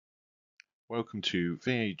Welcome to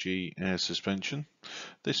VAG Air Suspension.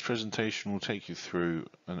 This presentation will take you through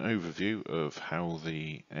an overview of how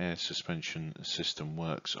the air suspension system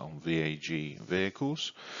works on VAG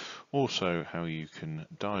vehicles, also how you can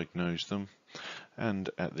diagnose them, and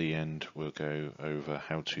at the end we'll go over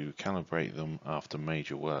how to calibrate them after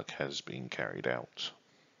major work has been carried out.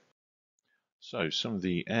 So some of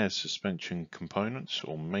the air suspension components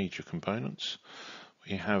or major components.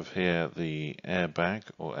 We have here the airbag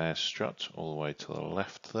or air strut all the way to the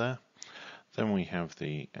left there. Then we have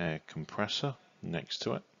the air compressor next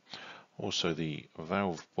to it. Also the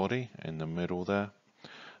valve body in the middle there.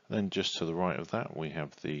 Then just to the right of that we have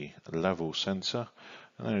the level sensor.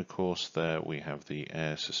 And then of course there we have the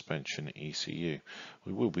air suspension ECU.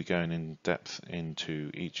 We will be going in depth into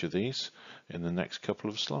each of these in the next couple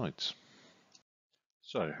of slides.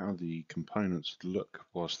 So how the components look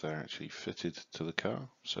whilst they're actually fitted to the car,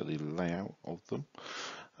 so the layout of them.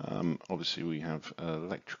 Obviously we have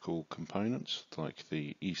electrical components like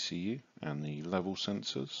the ECU and the level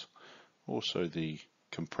sensors, also the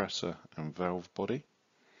compressor and valve body.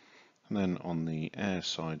 And then on the air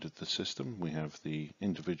side of the system we have the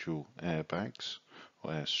individual airbags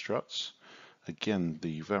or air struts. Again,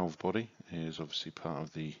 the valve body is obviously part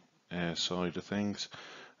of the air side of things,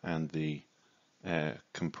 and the air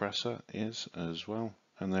compressor is as well,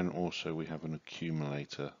 and then also we have an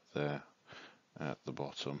accumulator there at the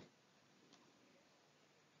bottom.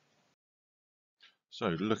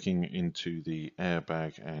 So looking into the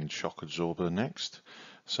airbag and shock absorber next.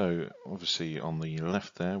 So obviously on the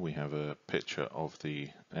left there we have a picture of the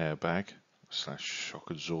airbag / shock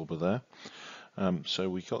absorber there. So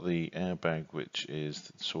we got the airbag, which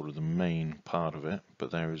is sort of the main part of it, but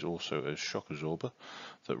there is also a shock absorber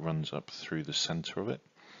that runs up through the center of it.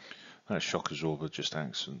 That shock absorber just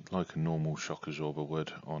acts like a normal shock absorber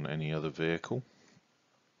would on any other vehicle.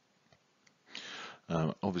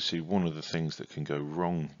 Obviously one of the things that can go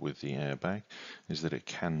wrong with the airbag is that it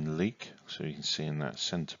can leak. So you can see in that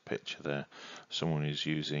center picture there, someone is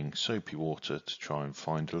using soapy water to try and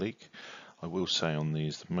find a leak. I will say on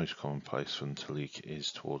these the most common place for them to leak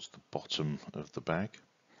is towards the bottom of the bag.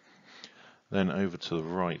 Then over to the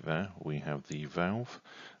right there we have the valve.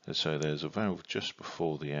 So there's a valve just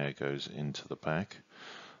before the air goes into the bag.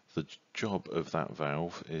 The job of that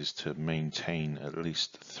valve is to maintain at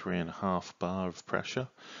least 3.5 bar of pressure.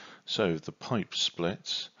 So if the pipe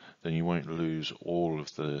splits, then you won't lose all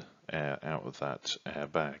of the air out of that air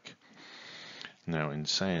bag. Now in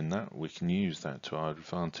saying that, we can use that to our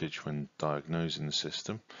advantage when diagnosing the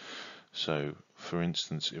system. So for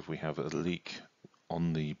instance, if we have a leak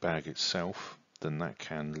on the bag itself, then that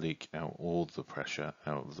can leak out all the pressure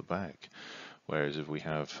out of the bag. Whereas if we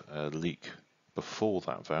have a leak before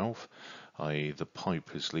that valve, i.e. the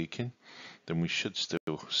pipe is leaking, then we should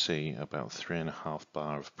still see about 3.5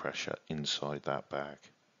 bar of pressure inside that bag.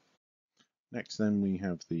 Next then we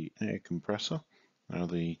have the air compressor. Now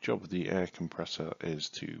the job of the air compressor is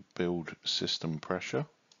to build system pressure.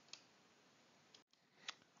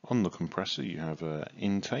 On the compressor you have an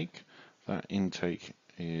intake. That intake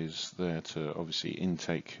is there to obviously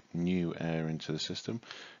intake new air into the system.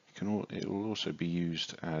 It will also be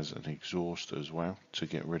used as an exhaust as well to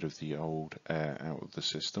get rid of the old air out of the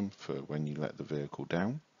system for when you let the vehicle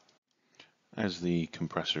down. As the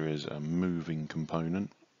compressor is a moving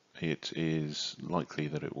component, it is likely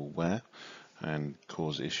that it will wear and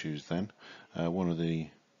cause issues then. One of the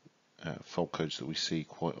fault codes that we see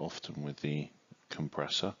quite often with the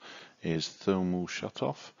compressor is thermal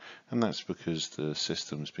shutoff, and that's because the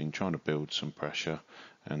system's been trying to build some pressure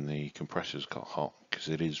and the compressor's got hot because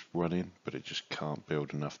it is running, but it just can't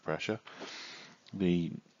build enough pressure.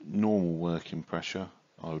 The normal working pressure,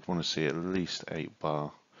 I would want to see at least 8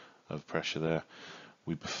 bar of pressure there.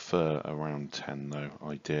 We prefer around 10 though,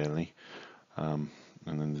 ideally.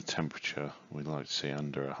 And then the temperature we'd like to see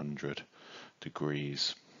under 100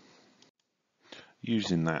 degrees.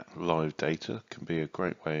 Using that live data can be a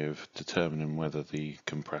great way of determining whether the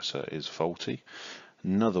compressor is faulty.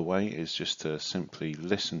 Another way is just to simply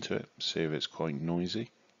listen to it, see if it's quite noisy.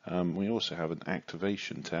 We also have an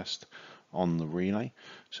activation test on the relay,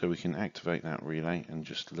 so we can activate that relay and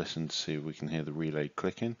just listen to see if we can hear the relay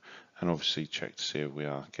clicking, and obviously check to see if we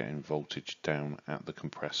are getting voltage down at the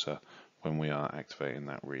compressor when we are activating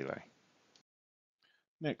that relay.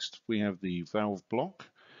 Next we have the valve block.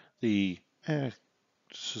 The air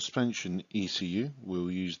suspension ECU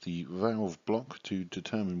will use the valve block to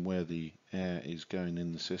determine where the air is going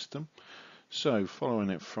in the system. So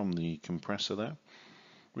following it from the compressor there,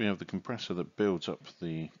 we have the compressor that builds up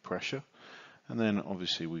the pressure, and then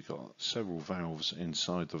obviously we've got several valves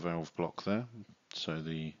inside the valve block there. So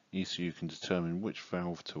the ECU can determine which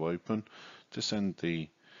valve to open to send the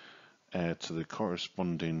air to the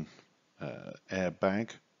corresponding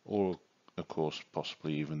airbag, or of course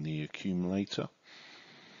possibly even the accumulator.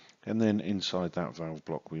 And then inside that valve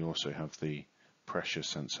block we also have the pressure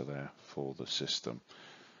sensor there for the system.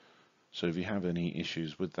 So if you have any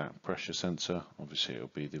issues with that pressure sensor, obviously it'll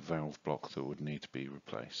be the valve block that would need to be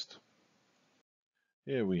replaced.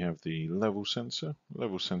 Here we have the level sensor.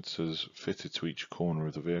 Level sensors fitted to each corner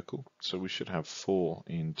of the vehicle, so we should have 4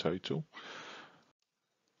 in total.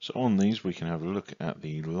 So on these we can have a look at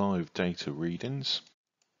the live data readings.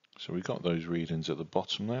 So we got those readings at the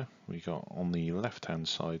bottom there. We got on the left hand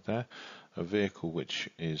side there a vehicle which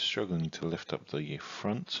is struggling to lift up the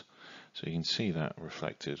front. So you can see that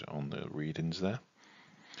reflected on the readings there.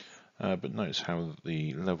 But notice how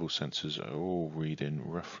the level sensors are all reading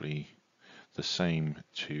roughly the same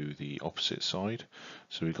to the opposite side.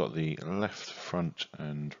 So we've got the left front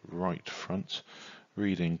and right front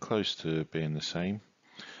reading close to being the same,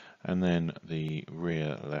 and then the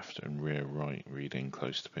rear left and rear right reading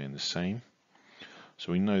close to being the same.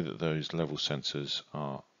 So we know that those level sensors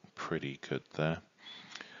are pretty good there.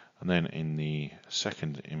 And then in the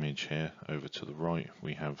second image here over to the right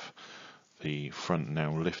we have the front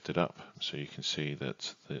now lifted up, so you can see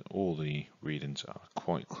that all the readings are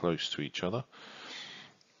quite close to each other.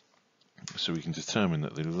 So we can determine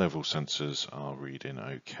that the level sensors are reading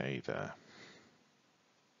okay there.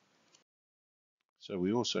 So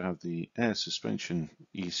we also have the air suspension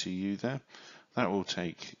ECU there. That will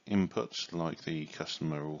take inputs like the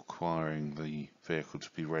customer requiring the vehicle to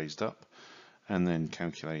be raised up, and then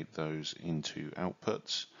calculate those into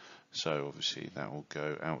outputs. So obviously that will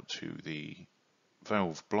go out to the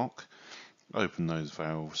valve block, open those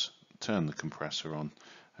valves, turn the compressor on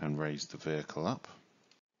and raise the vehicle up.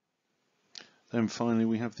 Then finally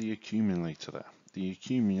we have the accumulator there. The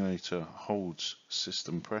accumulator holds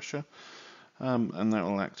system pressure, and that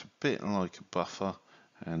will act a bit like a buffer,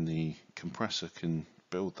 and the compressor can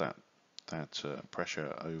build that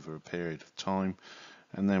pressure over a period of time,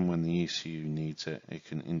 and then when the ECU needs it, it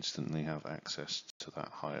can instantly have access to that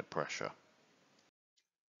higher pressure.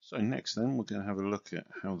 So next then we're going to have a look at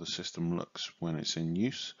how the system looks when it's in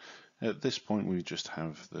use. At this point we just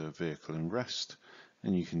have the vehicle in rest,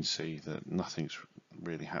 and you can see that nothing's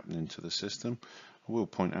really happening to the system. I will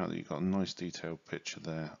point out that you've got a nice detailed picture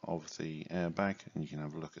there of the airbag, and you can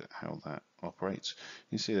have a look at how that operates.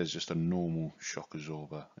 You can see there's just a normal shock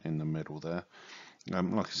absorber in the middle there.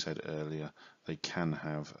 Like I said earlier, they can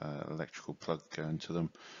have electrical plug going to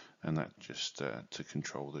them, and that just to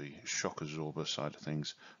control the shock absorber side of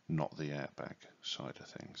things, not the airbag side of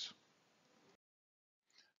things.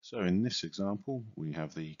 So in this example, we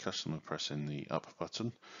have the customer pressing the up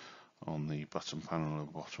button on the button panel at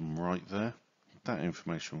the bottom right there. That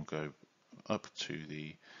information will go up to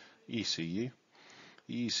the ECU.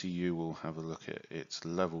 The ECU will have a look at its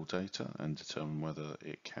level data and determine whether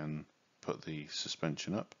it can put the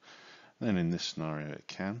suspension up. Then in this scenario it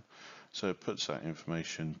can. So it puts that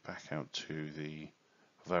information back out to the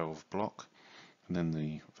valve block, and then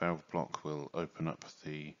the valve block will open up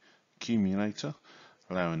the accumulator,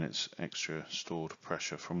 allowing its extra stored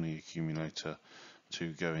pressure from the accumulator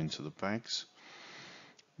to go into the bags.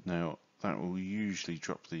 Now that will usually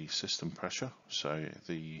drop the system pressure, so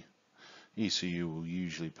the ECU will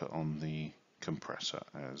usually put on the compressor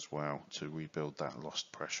as well to rebuild that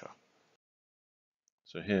lost pressure.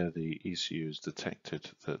 So here the ECU has detected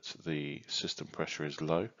that the system pressure is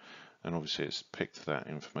low, and obviously it's picked that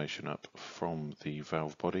information up from the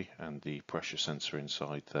valve body and the pressure sensor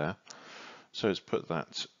inside there. So it's put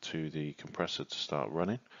that to the compressor to start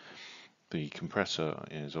running. The compressor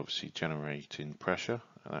is obviously generating pressure,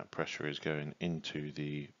 and that pressure is going into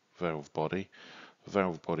the valve body. The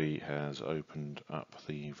valve body has opened up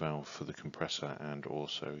the valve for the compressor and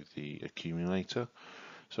also the accumulator.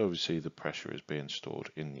 So obviously the pressure is being stored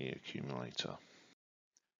in the accumulator.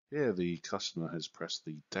 Here the customer has pressed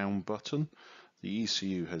the down button. The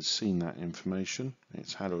ECU has seen that information.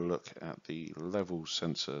 It's had a look at the level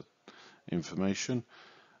sensor information,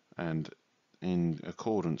 and in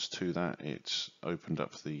accordance to that it's opened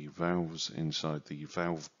up the valves inside the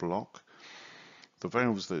valve block. The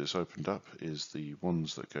valves that it's opened up is the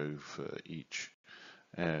ones that go for each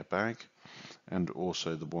airbag, and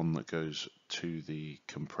also the one that goes to the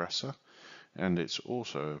compressor, and it's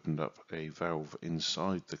also opened up a valve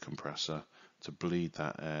inside the compressor to bleed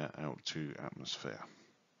that air out to atmosphere.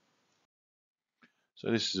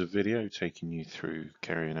 So this is a video taking you through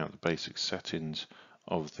carrying out the basic settings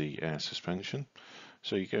of the air suspension.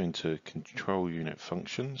 So you go into control unit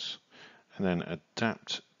functions and then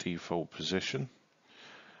adapt default position.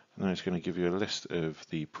 And then it's going to give you a list of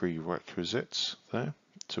the prerequisites there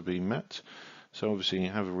to be met. So obviously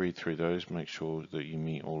have a read through those, make sure that you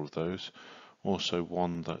meet all of those. Also,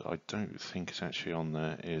 one that I don't think is actually on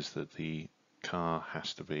there is that the car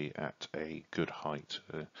has to be at a good height,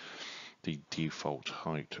 the default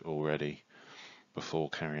height already,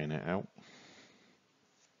 before carrying it out.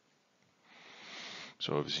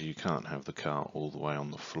 So obviously you can't have the car all the way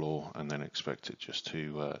on the floor and then expect it just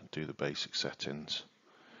to do the basic settings.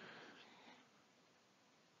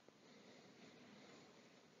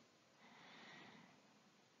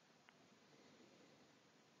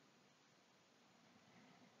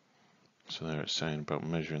 So there it's saying about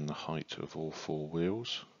measuring the height of all four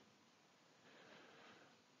wheels.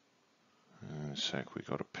 In a sec, we've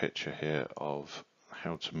got a picture here of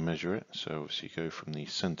how to measure it. So obviously you go from the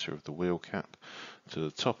center of the wheel cap to the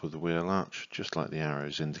top of the wheel arch, just like the arrow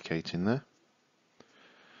is indicating there.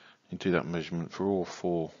 You do that measurement for all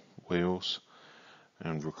four wheels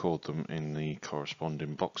and record them in the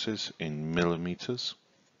corresponding boxes in millimeters.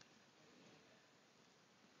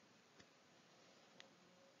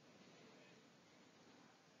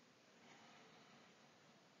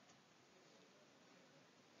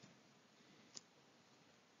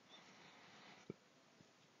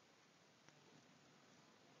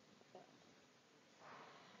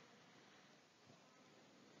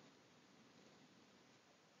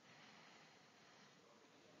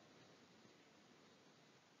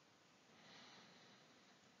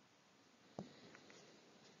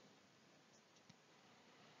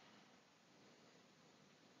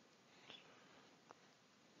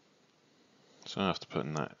 So after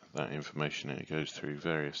putting that information in, it goes through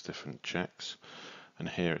various different checks, and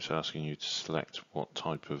here it's asking you to select what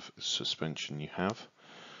type of suspension you have.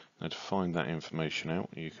 Now to find that information out,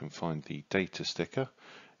 you can find the data sticker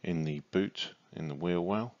in the boot, in the wheel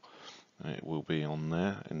well. It will be on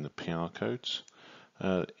there in the PR codes.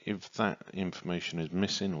 If that information is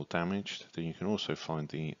missing or damaged, then you can also find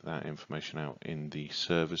that information out in the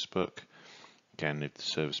service book. Again, if the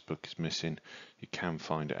service book is missing, you can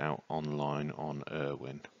find it out online on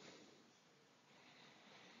Irwin.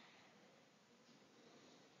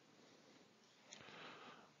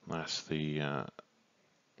 That's the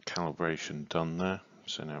calibration done there.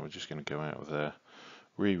 So now we're just going to go out of there,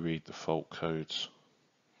 reread the fault codes.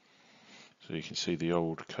 So you can see the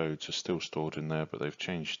old codes are still stored in there, but they've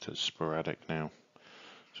changed to sporadic now.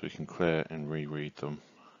 So we can clear and reread them,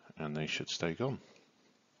 and they should stay gone.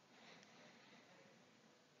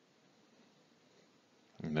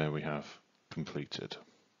 And there we have completed.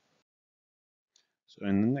 So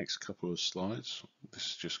in the next couple of slides, this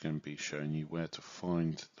is just going to be showing you where to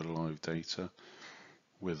find the live data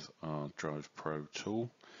with our Drive Pro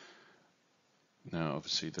tool. Now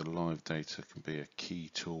obviously the live data can be a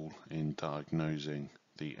key tool in diagnosing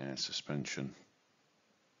the air suspension.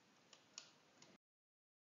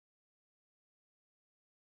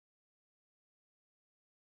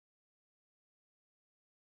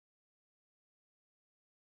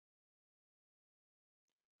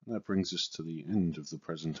 That brings us to the end of the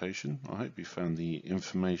presentation. I hope you found the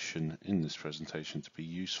information in this presentation to be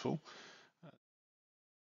useful.